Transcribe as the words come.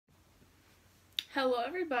Hello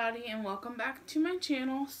everybody and welcome back to my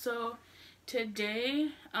channel. So today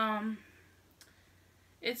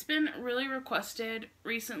it's been really requested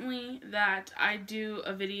recently that I do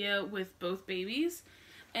a video with both babies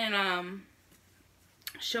and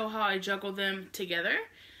show how I juggle them together.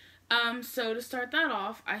 So to start that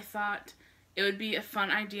off, I thought it would be a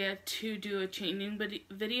fun idea to do a changing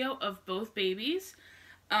video of both babies.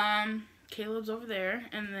 Caleb's over there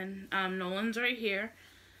and then Nolan's right here.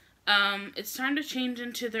 It's time to change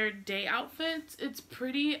into their day outfits. It's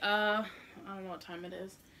pretty, I don't know what time it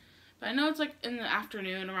is, but I know it's like in the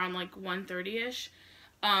afternoon around like 1:30ish.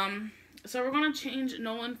 So we're going to change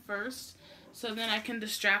Nolan first, so then I can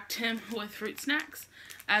distract him with fruit snacks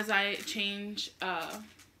as I change,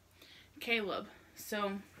 Caleb.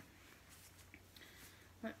 So,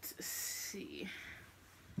 let's see.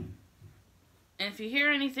 And if you hear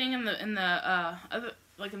anything in the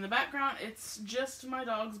background, it's just my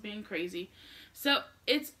dogs being crazy. So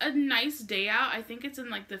it's a nice day out. I think it's in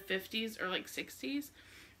like the 50s or like 60s.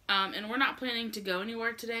 And we're not planning to go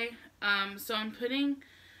anywhere today. So I'm putting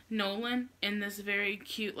Nolan in this very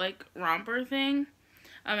cute like romper thing.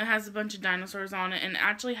 It has a bunch of dinosaurs on it and it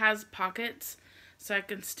actually has pockets so I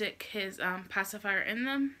can stick his pacifier in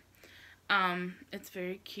them. It's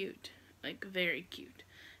very cute, like very cute.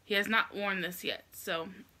 He has not worn this yet, so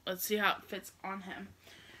let's see how it fits on him.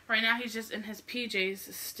 Right now he's just in his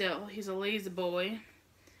PJs still. He's a lazy boy.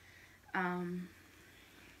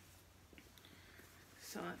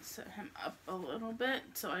 So let's set him up a little bit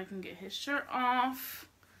so I can get his shirt off.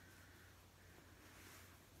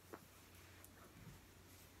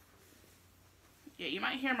 Yeah, you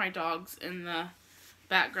might hear my dogs in the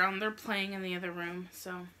background. They're playing in the other room,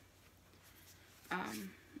 so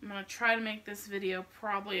I'm going to try to make this video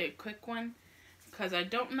probably a quick one because I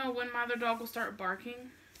don't know when my other dog will start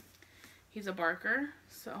barking. He's a barker,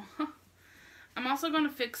 so I'm also going to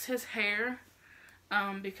fix his hair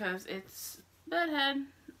because it's bedhead.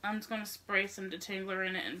 I'm just going to spray some detangler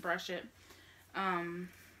in it and brush it. Yeah,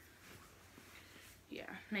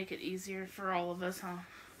 make it easier for all of us, huh?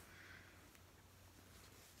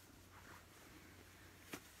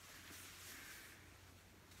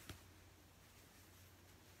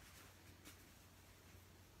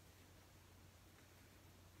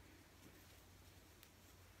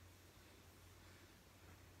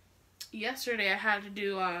 Yesterday I had to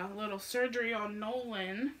do a little surgery on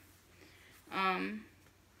Nolan.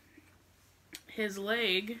 His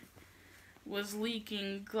leg was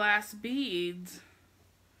leaking glass beads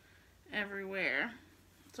everywhere.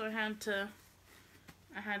 So I had to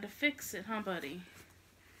fix it, huh, buddy?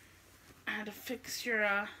 I had to fix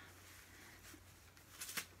your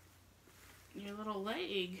little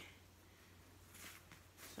leg.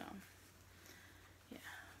 So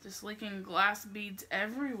just leaking glass beads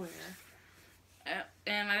everywhere.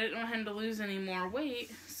 And I didn't want him to lose any more weight,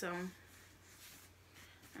 so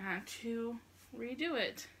I had to redo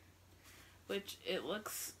it. Which it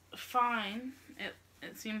looks fine.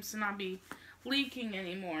 It seems to not be leaking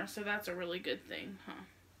anymore, so that's a really good thing, huh?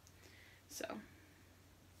 So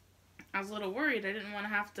I was a little worried. I didn't want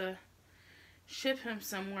to have to ship him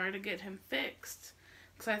somewhere to get him fixed.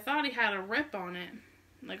 Because I thought he had a rip on it.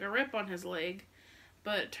 Like a rip on his leg.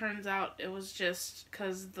 But it turns out it was just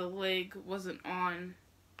because the leg wasn't on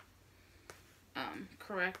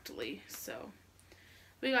correctly. So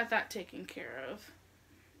we got that taken care of.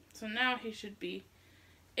 So now he should be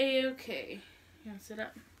a-okay. You want to sit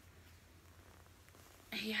up?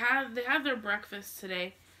 They had their breakfast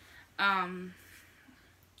today.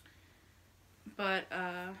 But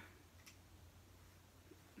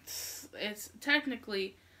it's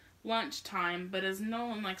technically lunchtime, but as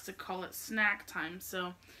Nolan likes to call it, snack time.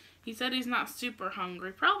 So he said he's not super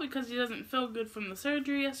hungry, probably because he doesn't feel good from the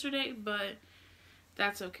surgery yesterday, but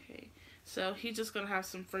that's okay. So he's just gonna have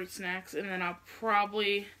some fruit snacks, and then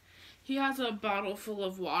he has a bottle full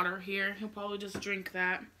of water here. He'll probably just drink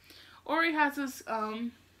that, or he has his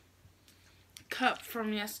cup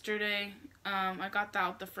from yesterday. I got that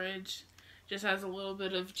out the fridge. Just has a little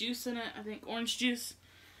bit of juice in it. I think orange juice.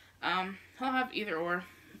 He'll have either or.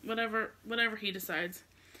 Whatever he decides,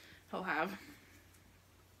 he'll have.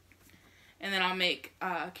 And then I'll make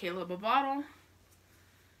Caleb a bottle.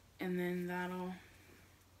 And then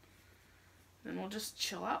then we'll just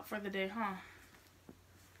chill out for the day, huh?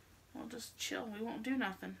 We'll just chill. We won't do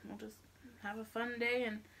nothing. We'll just have a fun day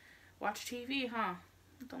and watch TV, huh?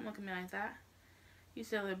 Don't look at me like that. You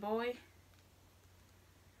silly boy.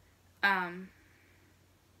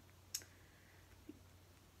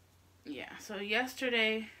 Yeah, so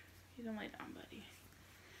yesterday, you don't lay down, buddy.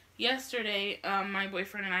 Yesterday, my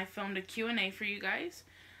boyfriend and I filmed a Q&A for you guys.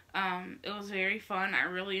 It was very fun. I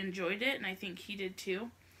really enjoyed it, and I think he did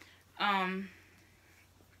too.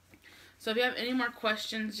 So if you have any more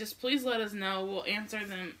questions, just please let us know. We'll answer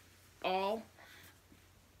them all.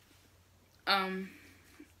 We're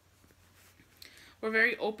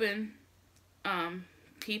very open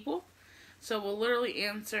people, so we'll literally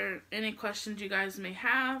answer any questions you guys may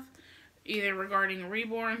have, either regarding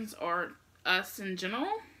reborns or us in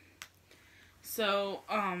general. So,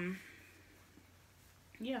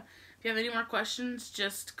 yeah. If you have any more questions,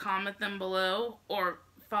 just comment them below or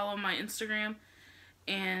follow my Instagram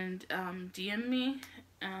and DM me.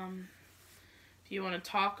 If you want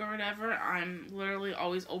to talk or whatever, I'm literally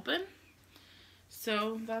always open.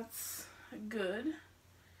 So that's good.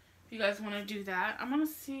 If you guys want to do that, I'm going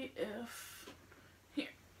to see if... Here.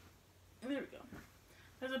 There we go.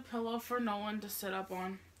 There's a pillow for Nolan to sit up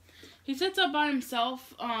on. He sits up by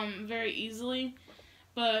himself very easily,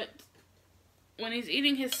 but when he's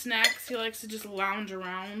eating his snacks, he likes to just lounge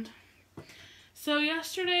around. So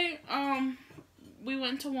yesterday, we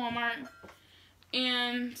went to Walmart,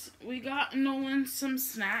 and we got Nolan some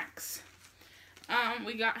snacks.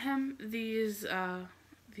 We got him these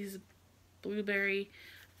blueberry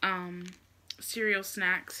cereal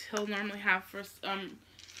snacks he'll normally have for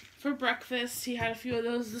breakfast. He had a few of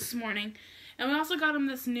those this morning. And we also got him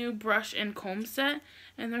this new brush and comb set,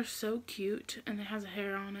 and they're so cute, and it has a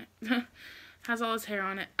hair on it. Has all his hair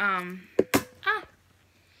on it.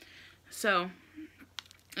 So,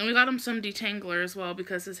 and we got him some detangler as well,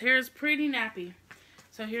 because his hair is pretty nappy.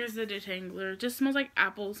 So here's the detangler. It just smells like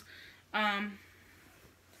apples,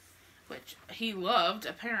 which he loved,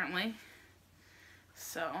 apparently.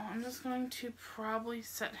 So I'm just going to probably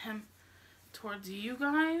set him towards you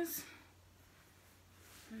guys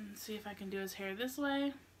and see if I can do his hair this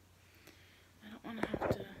way. I don't want to have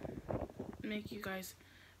to make you guys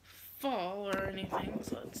fall or anything,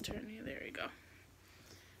 so let's turn you. There you go.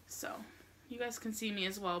 So you guys can see me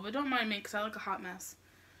as well, but don't mind me because I look a hot mess.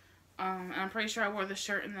 And I'm pretty sure I wore the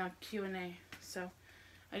shirt in the Q&A, so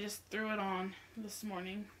I just threw it on this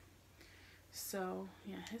morning. So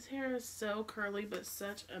yeah, his hair is so curly but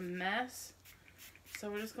such a mess. So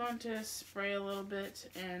we're just going to spray a little bit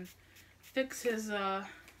and fix his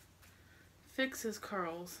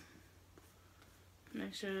curls.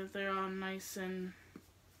 Make sure that they're all nice and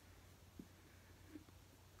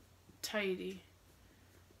tidy.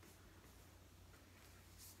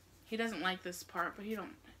 He doesn't like this part, but he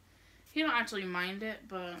don't actually mind it,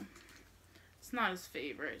 but it's not his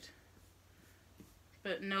favorite.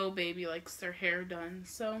 But no baby likes their hair done,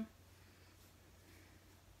 so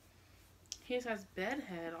he just has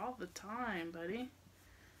bedhead all the time, buddy.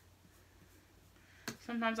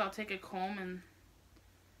 Sometimes I'll take a comb and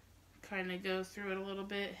kind of go through it a little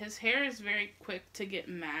bit. His hair is very quick to get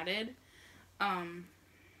matted. I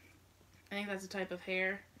think that's the type of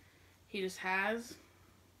hair he just has.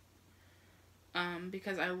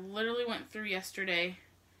 Because I literally went through yesterday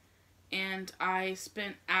and I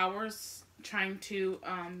spent hours trying to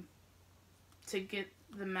get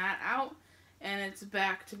the mat out, and it's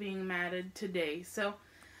back to being matted today. So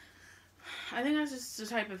I think that's just the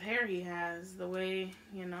type of hair he has, the way,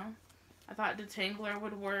 you know. I thought detangler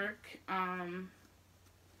would work.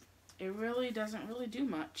 It really doesn't really do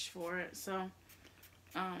much for it, so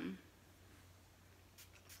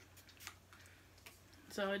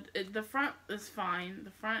the front is fine.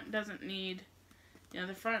 The front doesn't need, you know,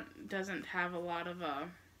 the front doesn't have a lot of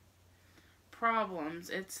problems.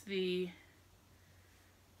 It's the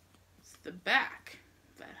back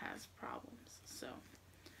that has problems. So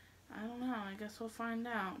I don't know. I guess we'll find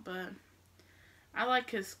out. But I like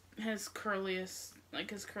his curliest,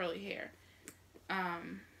 like his curly hair.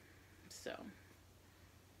 So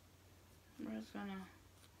we're just gonna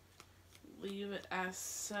leave it as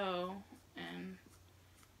so, and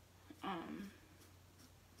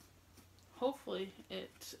hopefully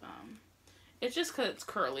it's just because it's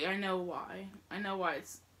curly. I know why. I know why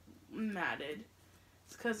it's matted.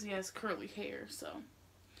 It's because he has curly hair, so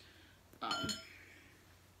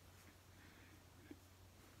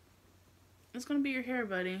it's gonna be your hair,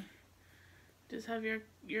 buddy. Just have your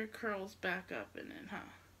curls back up in it, huh?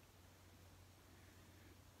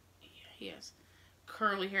 Yeah, he has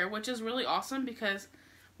curly hair, which is really awesome because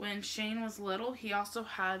when Shane was little, he also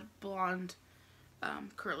had blonde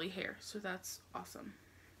curly hair, so that's awesome.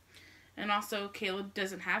 And also, Caleb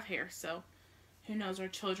doesn't have hair, so who knows, our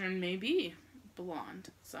children may be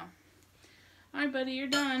blonde. So, alright, buddy, you're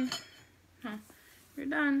done. Huh. You're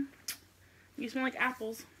done. You smell like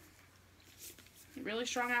apples. Really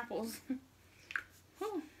strong apples.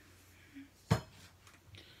 Whew. You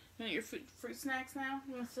want your fruit snacks now?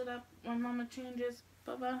 You want to sit up when Mama changes?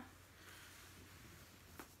 Bubba?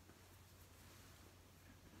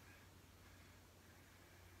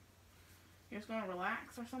 You're just gonna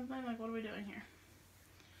relax or something? Like, what are we doing here?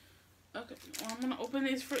 Okay, well, I'm gonna open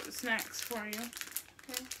these fruit snacks for you.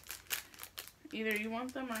 Okay? Either you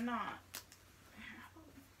want them or not.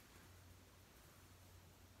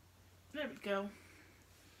 There we go.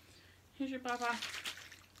 Here's your Baba.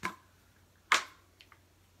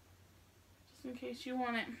 Just in case you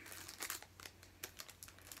want it.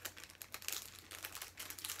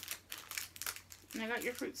 And I got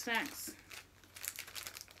your fruit snacks.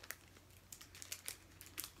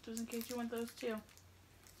 Just in case you want those too.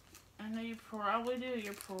 I know you probably do.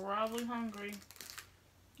 You're probably hungry.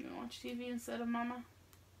 You want to watch TV instead of Mama?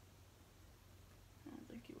 I don't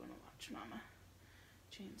think you want to watch Mama.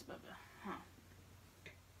 Jane's Bubba, huh?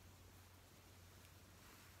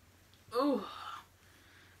 Ooh.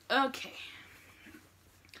 Okay.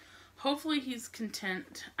 Hopefully he's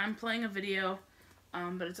content. I'm playing a video,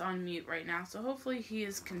 but it's on mute right now. So hopefully he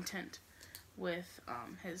is content with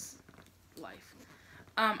his life.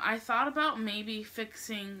 I thought about maybe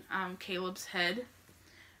fixing Caleb's head.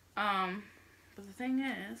 But the thing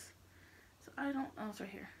is, so I don't, oh, it's right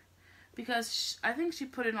here. Because I think she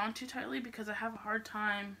put it on too tightly because I have a hard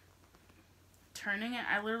time turning it.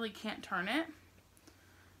 I literally can't turn it.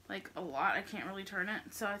 Like, a lot. I can't really turn it.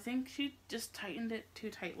 So I think she just tightened it too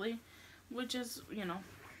tightly. Which is, you know,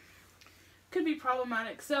 could be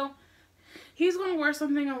problematic. So, he's going to wear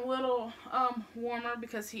something a little warmer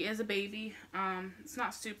because he is a baby. It's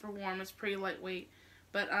not super warm. It's pretty lightweight.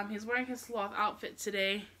 But he's wearing his sloth outfit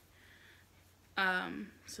today.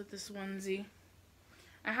 So this onesie.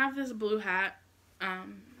 I have this blue hat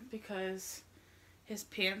because his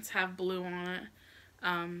pants have blue on it.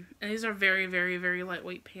 And these are very, very, very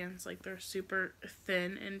lightweight pants. Like, they're super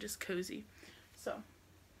thin and just cozy. So,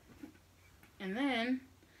 and then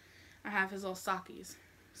I have his little sockies.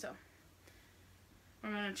 So,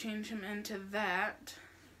 we're going to change him into that.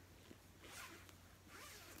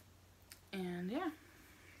 And yeah.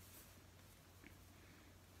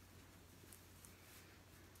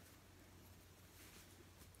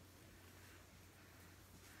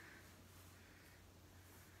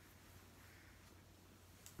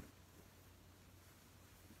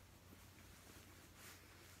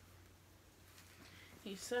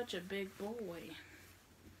 He's such a big boy.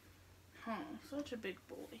 Oh, such a big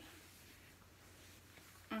boy.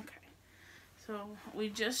 Okay. So, we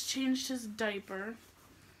just changed his diaper.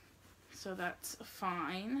 So, that's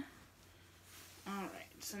fine. Alright,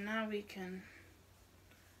 so now we can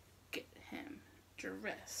get him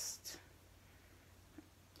dressed.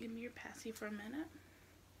 Give me your passy for a minute.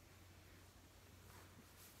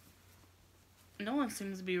 Nolan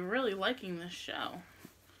seems to be really liking this show.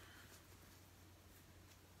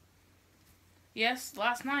 Yes,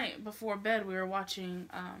 last night before bed we were watching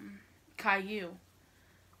Caillou,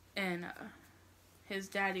 and his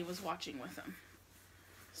daddy was watching with him.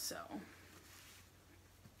 So,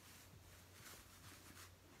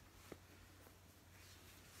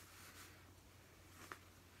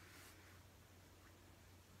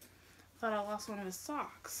 thought I lost one of his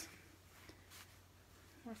socks.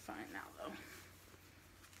 We're fine now though.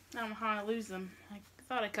 I don't know how I lose them. I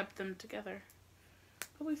thought I kept them together,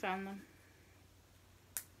 but we found them.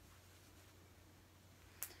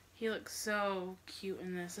 He looks so cute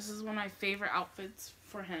in this. This is one of my favorite outfits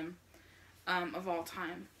for him of all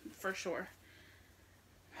time, for sure.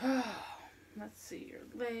 Let's see, your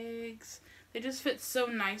legs. They just fit so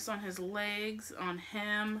nice on his legs, on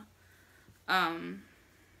him.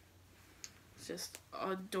 It's just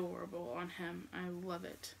adorable on him. I love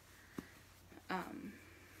it. There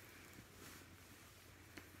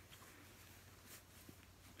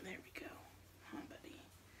we go. Huh, buddy.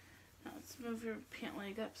 Now let's move your pant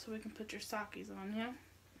leg up so we can put your sockies on, yeah?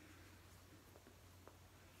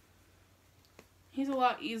 He's a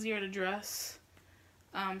lot easier to dress,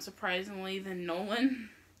 surprisingly, than Nolan.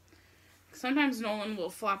 Sometimes Nolan will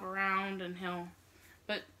flop around and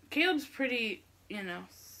but Caleb's pretty, you know,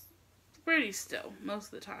 pretty still most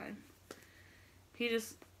of the time. He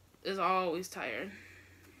just is always tired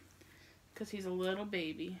because he's a little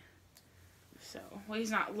baby. So, well,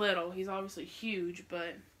 he's not little. He's obviously huge,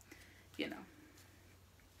 but, you know.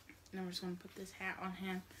 Now we're just going to put this hat on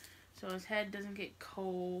him so his head doesn't get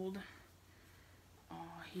cold.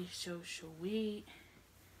 Oh, he's so sweet.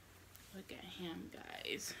 Look at him,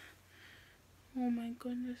 guys. Oh, my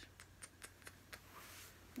goodness.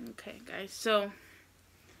 Okay, guys. So,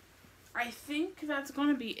 I think that's going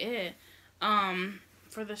to be it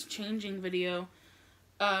for this changing video.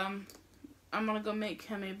 I'm going to go make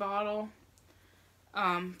him a bottle.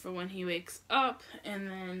 for when he wakes up. And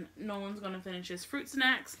then Nolan's going to finish his fruit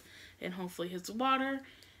snacks and hopefully his water.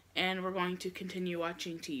 And we're going to continue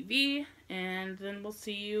watching TV. And then we'll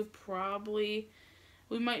see you probably...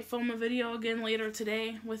 We might film a video again later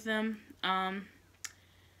today with them.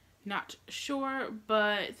 Not sure,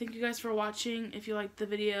 but thank you guys for watching. If you liked the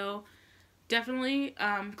video, definitely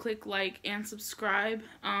click like and subscribe.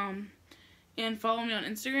 And follow me on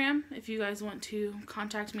Instagram if you guys want to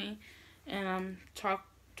contact me and talk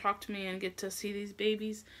to me and get to see these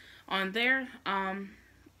babies on there.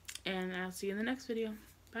 And I'll see you in the next video.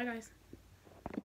 Bye, guys.